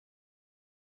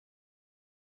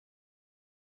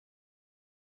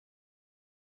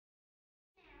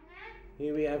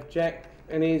Here we have Jack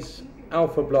and his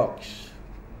alpha blocks.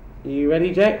 Are you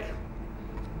ready, Jack?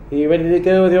 Are you ready to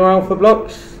go with your alpha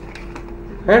blocks?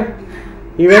 Huh?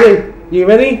 You ready? You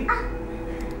ready?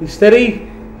 You steady?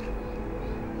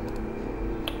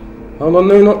 Hold on,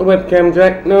 no, not the webcam,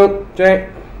 Jack. No,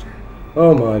 Jack.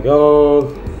 Oh my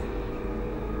god.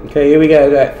 Okay, here we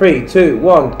go, Jack. 3, 2,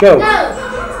 1, go! We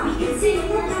can sing,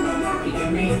 we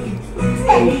can make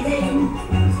anything.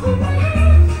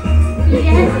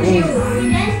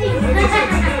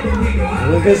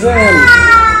 Look at them!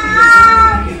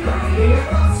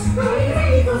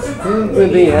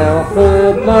 With the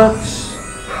alpha blocks.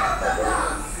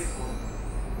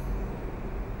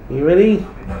 You ready?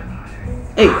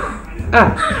 8.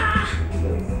 Ah!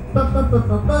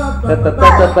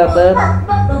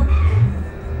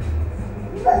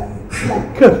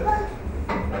 Good.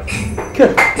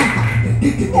 Good.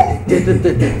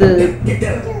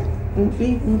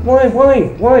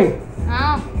 Why?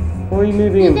 Oh. Why are you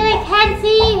moving him? I can't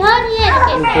see. Hold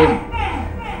Okay.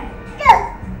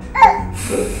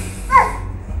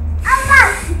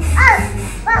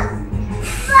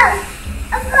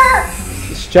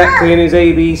 It's Jack doing his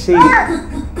ABC.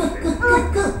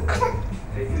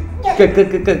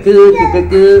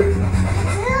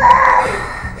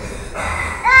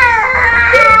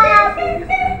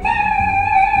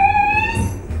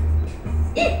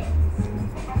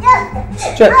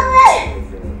 Jack.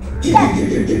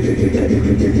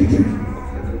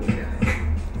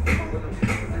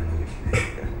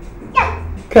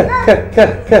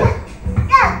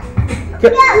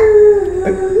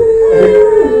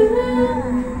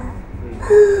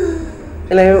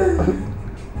 Hello.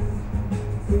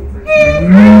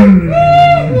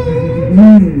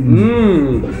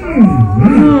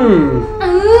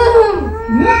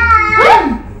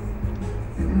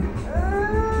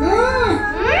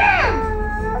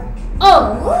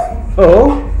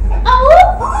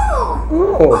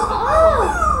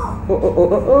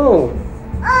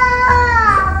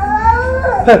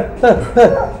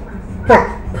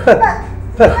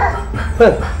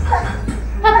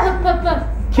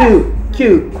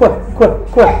 Q, quack.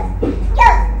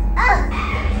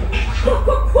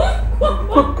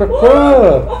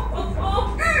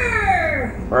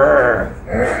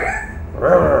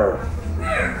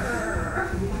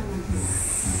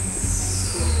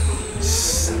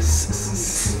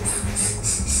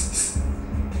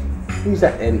 Who's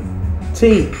that then?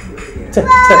 T. It's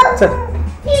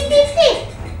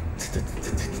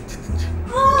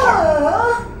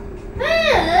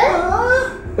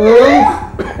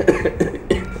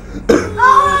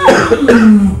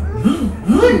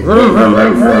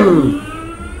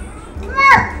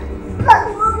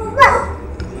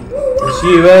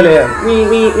you earlier.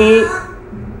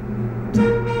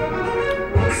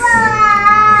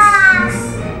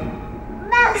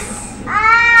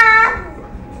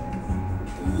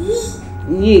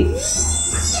 Me.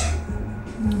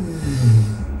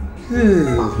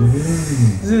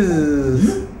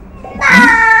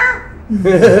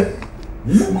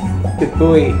 Good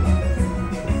boy.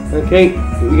 Okay,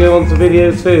 we go on to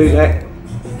video 2, Jack.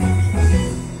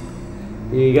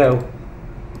 Here you go.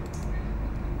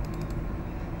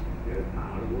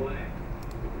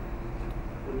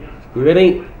 You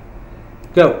ready?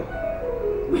 Go.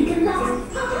 We can laugh,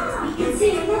 we can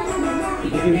sing, we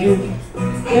can do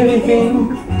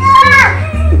everything.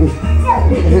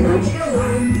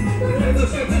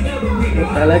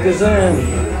 I like a song.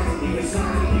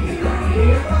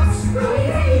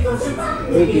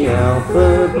 With the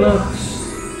alpha blocks.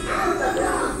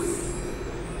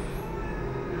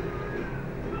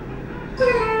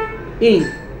 E.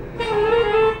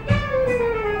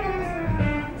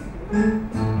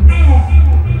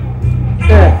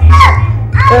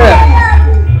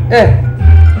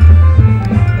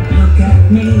 Look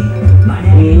at me, my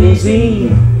name is E.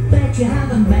 Bet you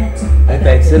haven't met. I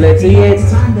bet the letter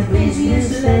yet. I'm the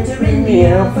busiest letter in The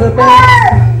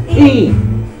alphabet. E.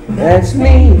 That's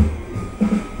me.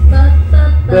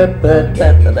 The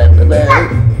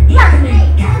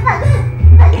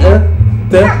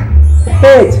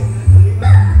head.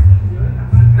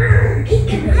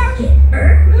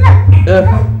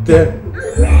 The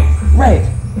red.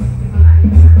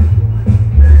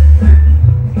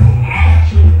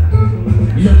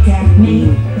 Look at me,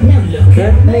 now look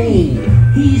at me.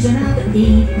 He's another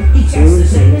E, he's just the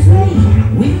same as me.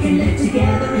 We can live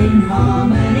together in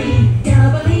harmony.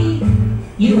 Double E,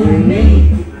 you and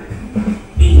me.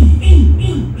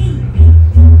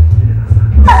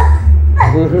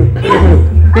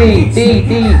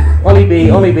 D.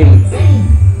 Ollie B.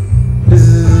 This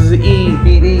is E,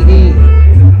 B, D.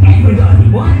 Everybody,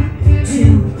 1,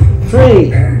 2,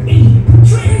 3. E.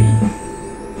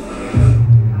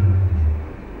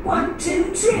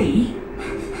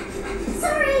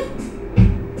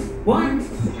 1,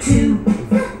 2,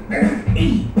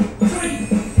 E, 3.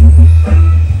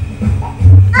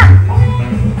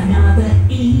 Another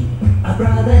E, a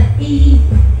brother E.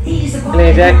 He's the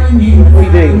quiet Jack. one in the What are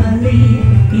you doing? family.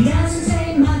 He doesn't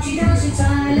say much, he does it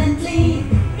silently.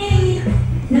 E,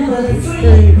 number 3.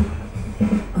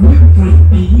 And with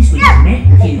 3 E's we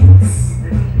met you.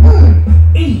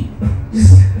 E,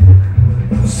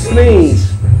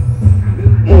 Please.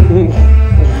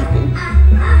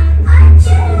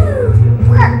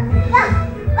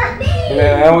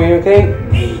 Now, are you okay?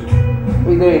 What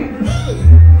are you doing?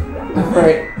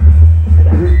 Right.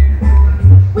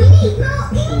 We need more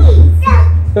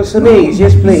E's. Got some E's,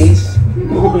 yes please.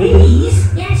 more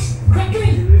E's? Yes,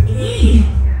 quickly. E,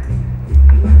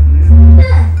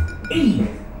 E,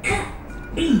 K,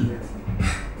 E.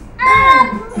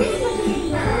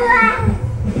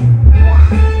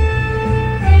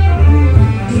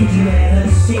 Did you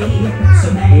ever see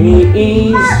so many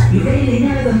E's? You really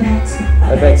never met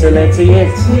A better letter yet.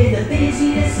 with the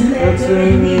busiest Letter letter in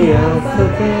in the the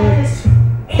alphabet.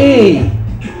 alphabet. E.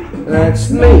 That's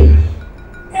me.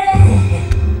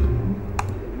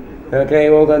 Okay,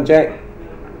 well done, Jack.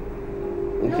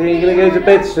 Okay, you're gonna go to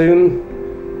bed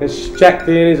soon. It's Jack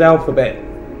doing his alphabet.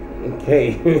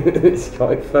 Okay, it's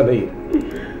quite funny.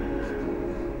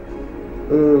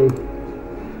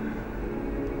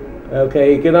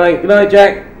 Okay, good night,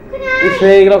 Jack. Good night. You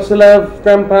say lots of love,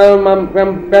 Grandpa, Mum,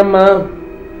 Grandma.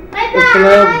 Bye Lots of bye.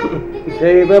 love.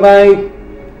 Okay, bye bye.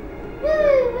 Bye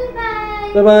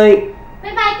bye. Bye bye.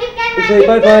 Bye bye. Give Grandma. You say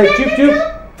bye bye. Joop joop.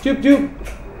 Joop joop.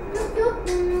 Joop.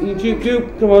 You joop joop.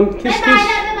 Come on, kiss Bye kiss. bye.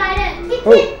 Bye bye. Kiss Oh.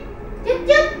 kiss. Joop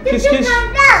joop. Kiss, Joop kiss. joop.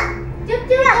 Go. Joop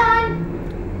joop on.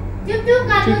 Joop joop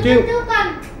on. Joop, Joop joop. joop on.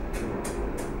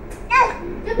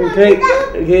 Joop on. Okay. Joop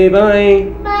joop. Okay,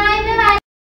 bye.